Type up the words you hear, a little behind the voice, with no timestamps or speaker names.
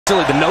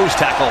Silly, the nose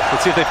tackle.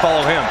 Let's see if they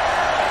follow him.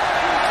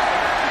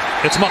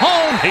 It's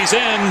Mahone. He's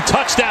in.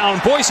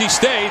 Touchdown, Boise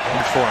State.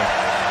 For him.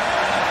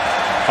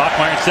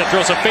 Bachmeier instead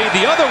throws a fade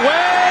the other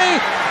way.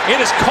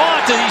 It is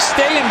caught. Did he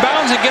stay in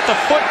bounds and get the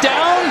foot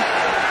down?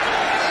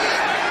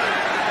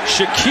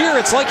 Shakir,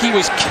 it's like he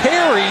was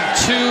carried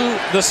to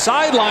the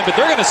sideline, but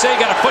they're going to say he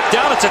got a foot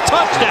down. It's a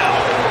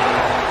touchdown.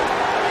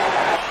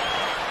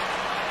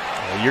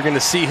 You're going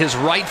to see his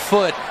right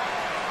foot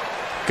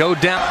go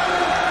down.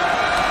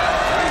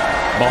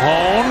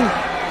 Mahone,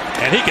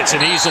 and he gets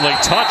an easily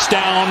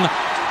touchdown.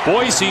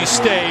 Boise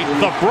State.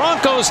 The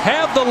Broncos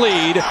have the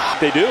lead.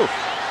 They do.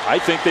 I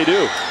think they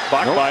do.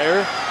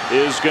 Bachmeier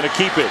is going to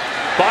keep it.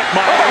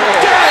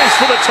 Bachmeier dives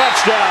for the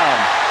touchdown.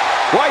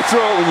 Why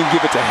throw it when you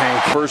give it to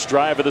Hank? First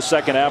drive of the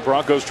second half.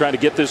 Broncos trying to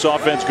get this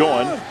offense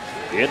going.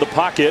 In the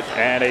pocket,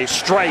 and a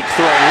strike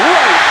thrown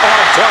right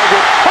on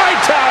target.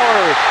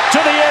 Hightower to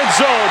the end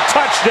zone.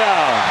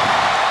 Touchdown.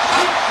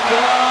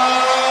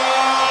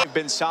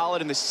 Been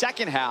solid in the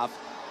second half.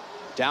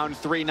 Down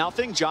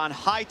 3-0. John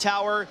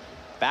Hightower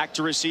back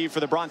to receive for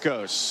the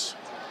Broncos.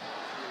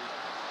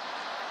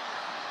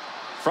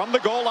 From the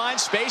goal line,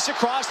 space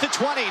across the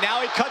 20.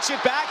 Now he cuts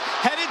it back,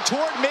 headed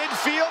toward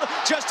midfield.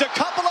 Just a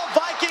couple of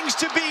Vikings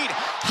to beat.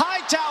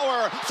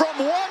 Hightower from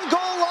one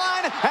goal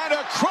line and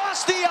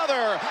across the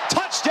other.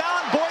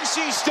 Touchdown,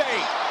 Boise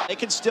State. They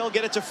can still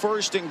get it to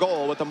first and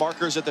goal with the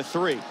markers at the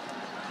 3.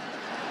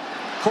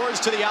 Cords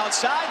to the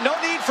outside. No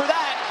need for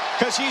that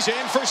because he's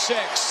in for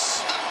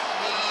 6.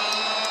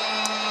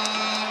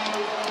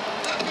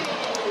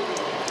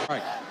 All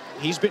right.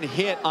 He's been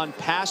hit on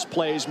pass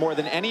plays more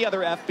than any other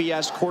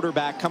FBS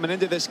quarterback coming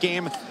into this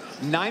game.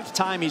 9th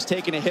time he's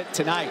taken a hit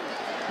tonight.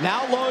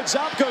 Now loads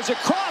up, goes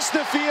across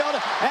the field,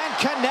 and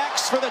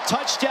connects for the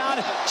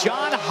touchdown,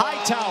 John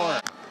Hightower.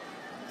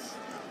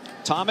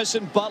 Thomas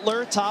and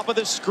Butler, top of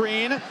the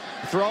screen.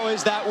 Throw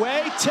is that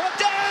way,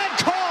 tipped and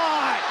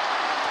caught!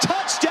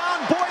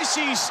 Touchdown,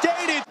 Boise State.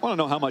 I want to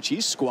know how much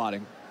he's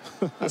squatting.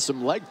 That's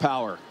some leg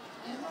power.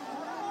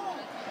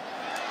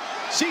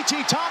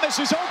 C.T. Thomas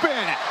is open,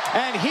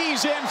 and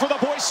he's in for the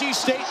Boise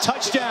State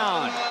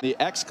touchdown. The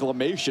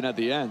exclamation at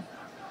the end.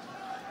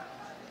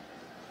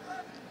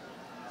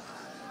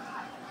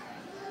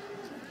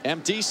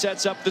 Empty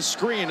sets up the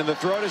screen, and the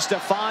throw to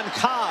Stephon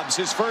Cobbs,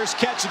 his first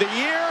catch of the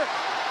year.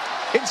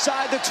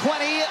 Inside the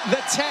 20,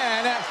 the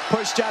 10,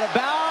 pushed out of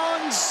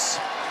bounds.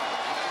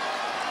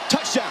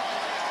 Touchdown.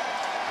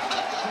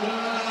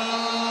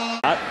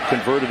 Not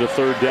converted a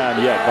third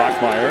down yet.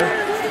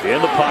 Bachmeier in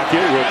the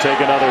pocket, will take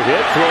another hit,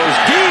 throws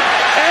deep,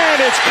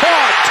 and it's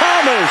caught.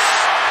 Thomas,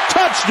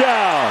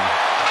 touchdown.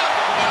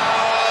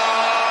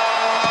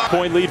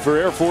 Point lead for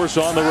Air Force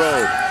on the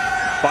road.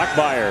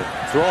 Bachmeier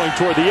throwing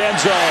toward the end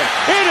zone.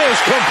 It is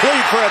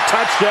complete for a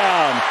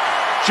touchdown.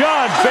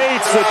 John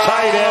Bates, the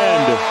tight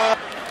end.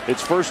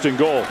 It's first and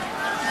goal.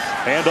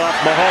 Hand off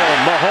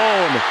Mahone.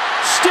 Mahone,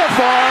 stiff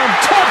arm,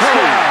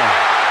 touchdown.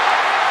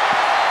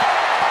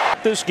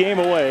 This game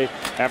away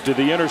after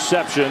the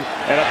interception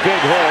and a big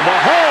hole.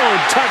 Mahone,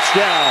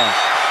 touchdown.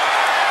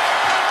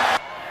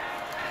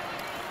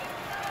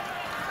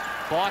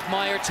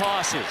 Bachmeier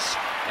tosses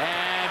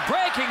and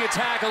breaking a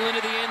tackle into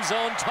the end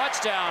zone.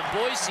 Touchdown,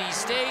 Boise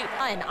State.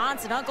 And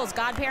aunts and uncles,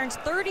 godparents,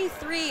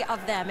 33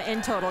 of them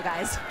in total,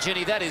 guys.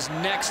 Jenny, that is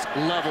next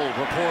level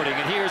reporting.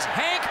 And here's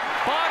Hank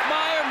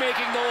Bachmeier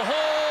making the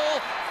whole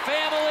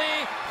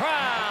family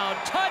proud.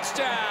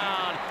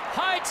 Touchdown,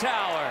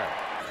 Hightower.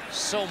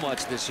 So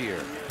much this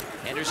year.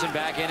 Henderson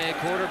back in at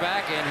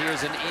quarterback, and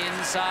here's an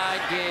inside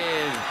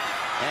give.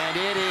 And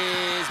it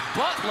is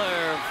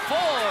Butler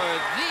for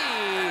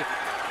the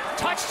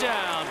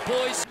touchdown,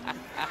 boys.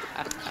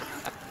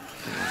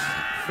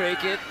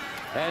 Fake it.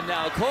 And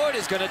now Cord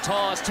is going to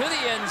toss to the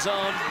end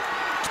zone.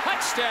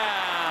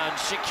 Touchdown,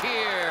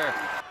 Shakir.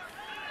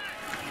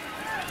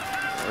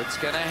 It's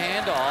going to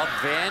hand off.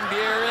 Van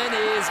Buren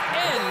is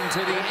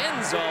into the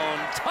end zone.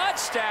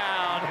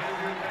 Touchdown.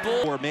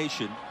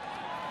 Formation.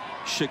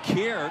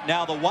 Shakir,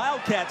 now the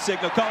Wildcat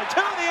signal calling to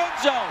the end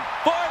zone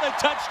for the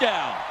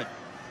touchdown.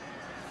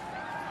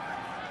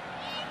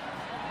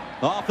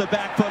 Off the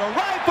back foot, a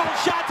rifle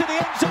shot to the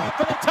end zone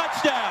for the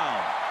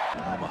touchdown.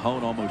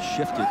 Mahone almost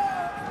shifted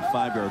the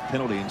 5-yard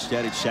penalty.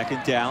 Instead, it's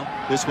second down.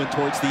 This one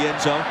towards the end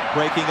zone,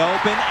 breaking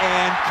open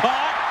and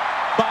caught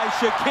by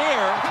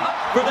Shakir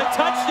for the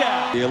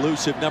touchdown. The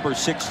elusive number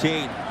 16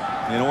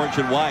 in orange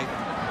and white.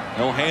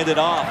 He'll hand it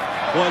off.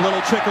 Boy, a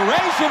little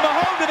trickeration.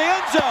 Mahone to the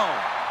end zone.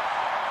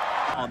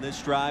 On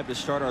this drive to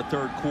start our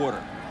third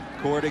quarter.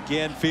 Cord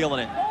again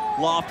feeling it.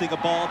 Lofting a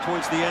ball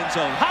towards the end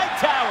zone.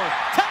 Hightower,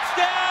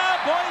 touchdown,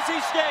 Boise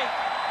State.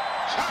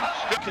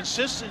 The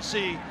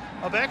consistency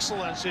of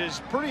excellence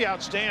is pretty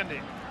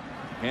outstanding.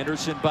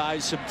 Henderson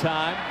buys some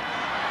time.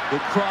 The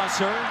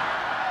crosser.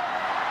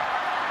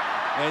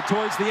 And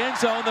towards the end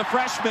zone, the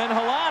freshman,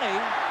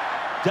 Halani,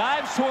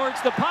 dives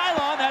towards the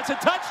pylon. That's a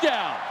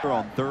touchdown. We're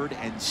on 3rd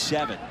and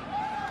 7.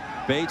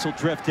 Bates will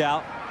drift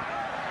out.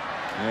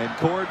 And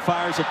Cord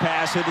fires a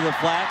pass into the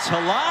flats.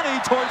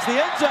 Halani towards the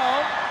end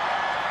zone.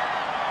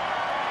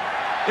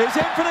 is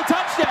in for the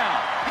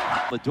touchdown.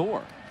 The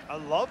door. I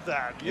love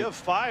that. You have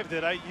 5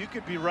 that you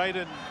could be right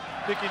in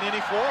picking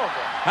any 4 of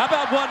them. How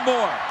about one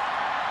more?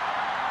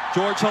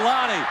 George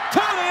Halani to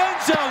the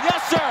end zone.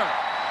 Yes, sir.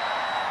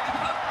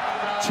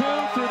 2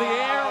 through the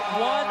air,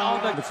 1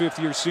 on The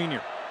fifth-year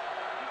senior.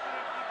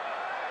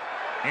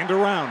 And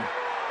around.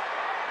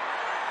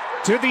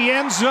 To the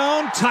end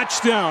zone.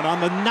 Touchdown on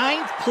the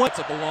 9th play. It's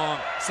a long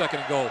 2nd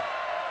and goal.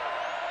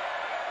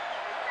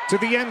 To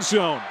the end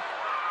zone.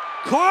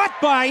 Caught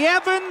by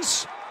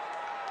Evans.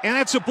 And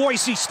that's a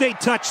Boise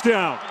State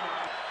touchdown.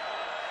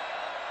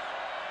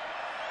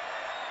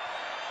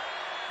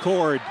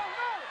 Cord.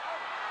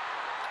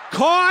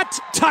 Caught.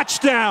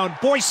 Touchdown.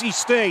 Boise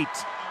State.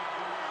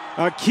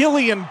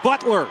 Killian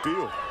Butler.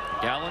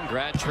 Gallen,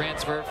 grad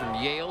transfer from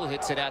Yale,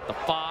 hits it at the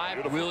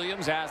 5.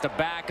 Williams has to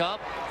back up,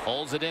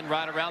 holds it in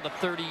right around the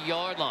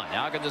 30-yard line.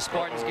 Now can the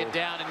Spartans get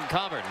down and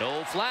cover?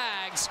 No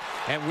flags,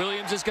 and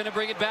Williams is going to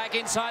bring it back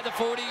inside the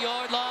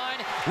 40-yard line.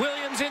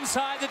 Williams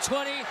inside the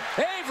 20.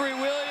 Avery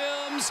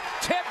Williams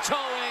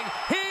tiptoeing.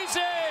 He's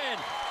in.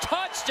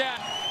 Touchdown.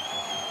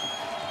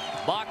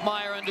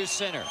 Bachmeier under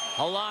center.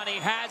 Halani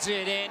has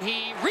it, and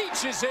he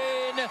reaches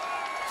in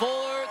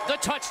for the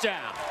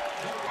touchdown.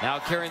 Now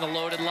carrying the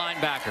loaded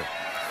linebacker.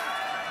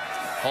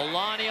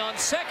 Halani on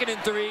 2nd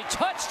and 3.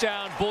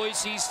 Touchdown,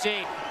 Boise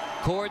State.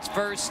 Cord's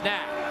first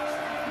snap.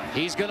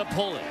 He's going to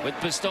pull it with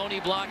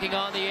Pistone blocking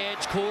on the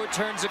edge. Cord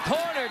turns the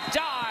corner,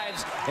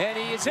 dives, and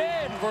he is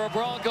in for a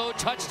Bronco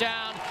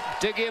touchdown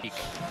to give.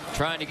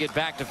 Trying to get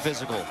back to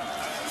physical.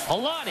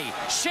 Halani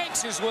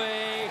shakes his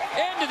way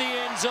into the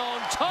end zone.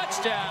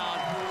 Touchdown.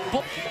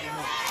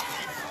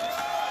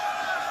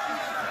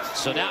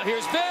 So now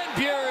here's Van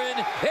Buren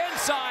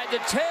inside the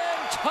 10.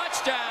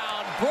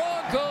 Touchdown,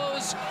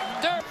 Broncos.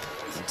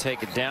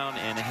 Take it down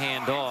and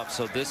hand off.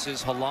 So this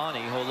is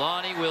Halani.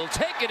 Halani will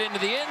take it into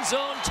the end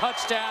zone.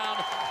 Touchdown,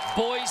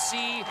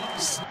 Boise.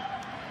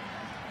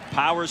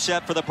 Power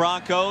set for the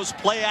Broncos.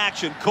 Play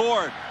action.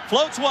 Cord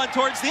floats one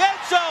towards the end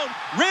zone.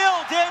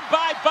 Reeled in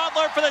by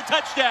Butler for the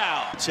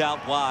touchdown. It's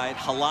out wide.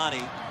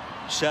 Halani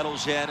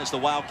settles in as the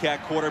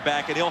Wildcat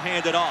quarterback, and he'll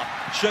hand it off.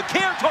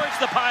 Shakir towards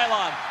the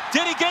pylon.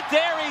 Did he get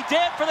there? He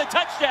did for the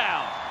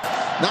touchdown.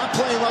 Not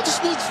playing well.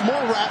 Just needs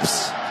more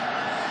reps.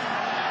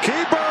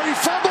 Keeper, he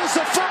fumbles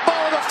the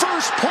football in the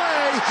first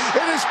play.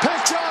 It is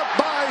picked up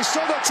by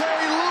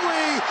Sonateri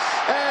Louis,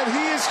 and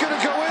he is going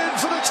to go in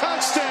for the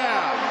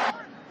touchdown.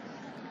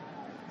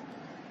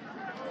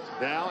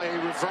 Now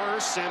a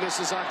reverse, and this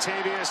is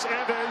Octavius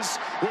Evans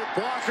with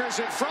blockers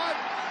in front.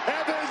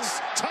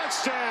 Evans,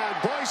 touchdown,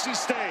 Boise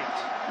State.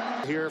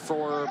 Here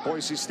for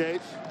Boise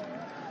State.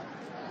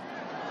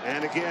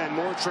 And again,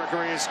 more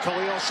trickery as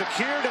Khalil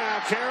Shakir now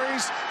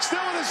carries. Still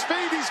on his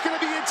feet, he's going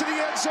to be into the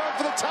end zone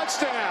for the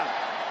touchdown.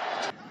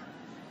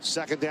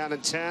 2nd down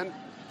and 10.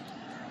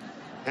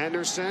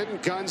 Henderson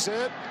guns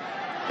it.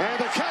 And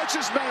the catch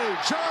is made.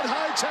 John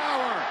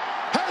Hightower.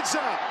 Heads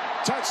up.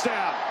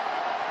 Touchdown.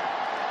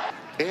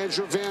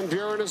 Andrew Van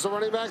Buren is the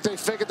running back. They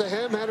fake it to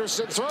him.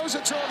 Henderson throws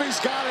it to him. He's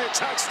got it.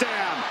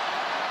 Touchdown.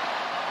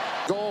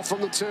 Goal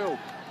from the 2. And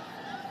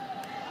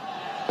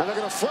they're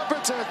going to flip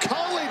it to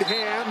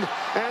Collingham.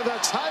 And the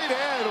tight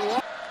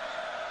end.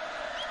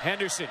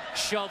 Henderson,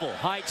 shovel,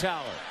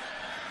 Hightower.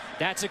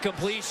 That's a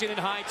completion, and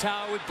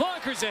Hightower with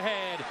bunkers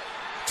ahead.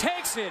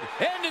 Takes it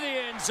into the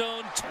end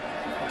zone.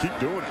 Keep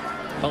doing it.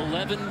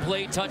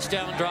 11-play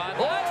touchdown drive.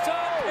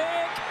 Lifetime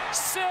pick,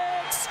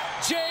 6.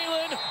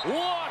 Jalen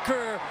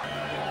Walker.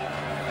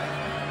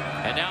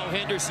 And now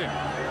Henderson.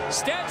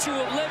 Statue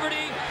of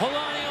Liberty.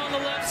 Halani on the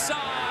left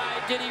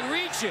side. Did he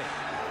reach it?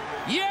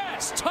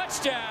 Yes,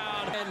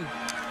 touchdown. And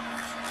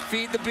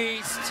feed the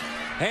beast.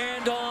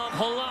 Hand off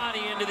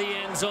Halani into the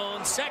end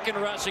zone.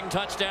 2nd rushing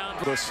touchdown.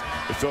 It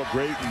felt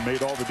great and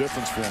made all the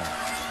difference for him.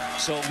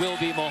 So it will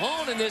be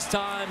Mahone, and this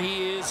time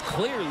he is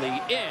clearly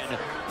in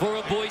for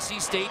a Boise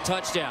State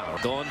touchdown.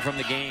 Gone from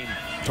the game.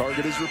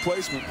 Target his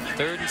replacement.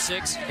 3rd and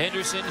 6.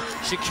 Henderson,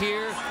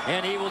 Shakir,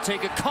 and he will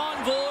take a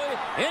convoy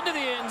into the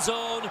end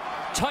zone.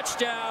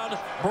 Touchdown,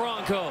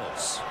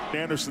 Broncos.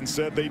 Anderson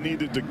said they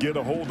needed to get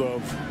a hold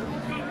of.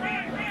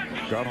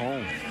 Got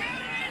home.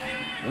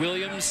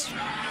 Williams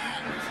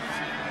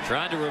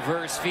trying to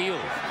reverse field.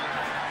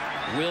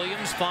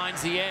 Williams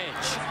finds the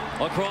edge.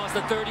 Across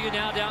the 30 and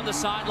now down the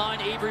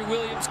sideline. Avery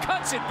Williams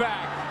cuts it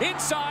back.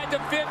 Inside the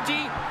 50.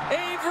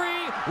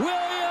 Avery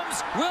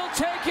Williams will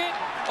take it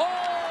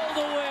all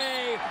the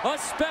way. A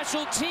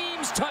special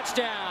teams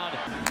touchdown.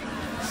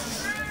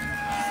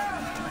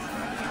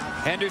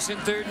 Henderson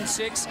 3rd and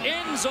 6.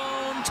 End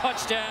zone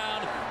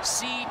touchdown.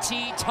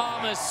 C.T.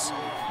 Thomas.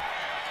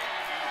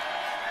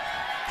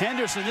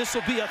 Henderson, this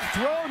will be a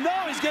throw.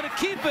 No, he's going to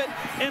keep it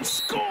and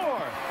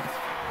score.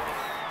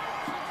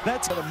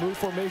 That's how to move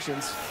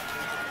formations.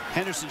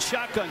 Henderson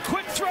shotgun,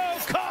 quick throw,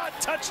 caught,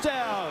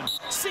 touchdown.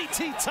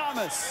 C.T.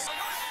 Thomas.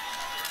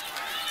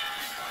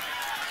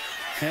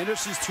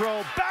 Henderson's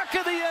throw back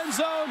of the end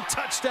zone,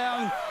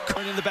 touchdown.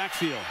 In the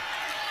backfield.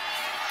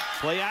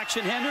 Play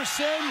action,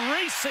 Henderson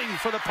racing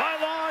for the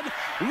pylon,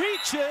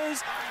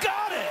 reaches,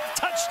 got it,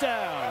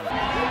 touchdown.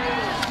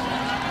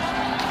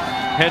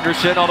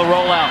 Henderson on the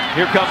rollout.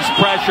 Here comes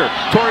pressure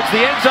towards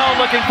the end zone,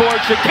 looking for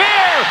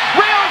Shakir.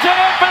 Reels it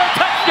in for the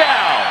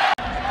touchdown.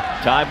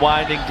 Time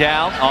winding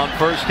down on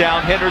first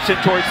down.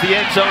 Henderson towards the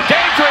end zone.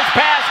 Dangerous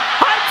pass.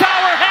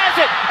 Hightower has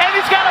it, and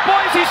he's got a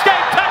Boise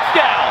State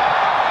touchdown.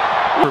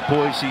 For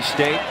Boise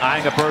State,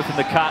 eyeing a berth in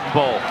the Cotton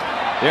Bowl.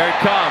 There it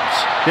comes.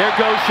 There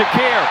goes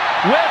Shakir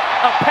with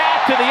a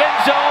path to the end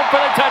zone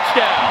for the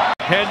touchdown.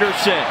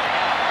 Henderson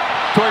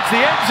towards the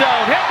end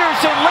zone.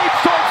 Henderson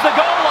leaps towards the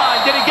goal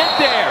line. Did he get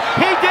there?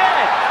 He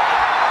did.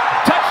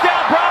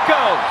 Touchdown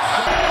Broncos.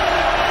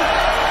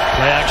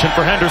 Play action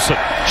for Henderson.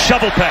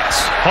 Shovel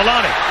pass.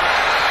 Holani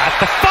at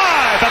the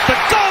 5, at the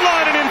goal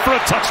line, and in for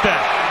a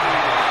touchdown.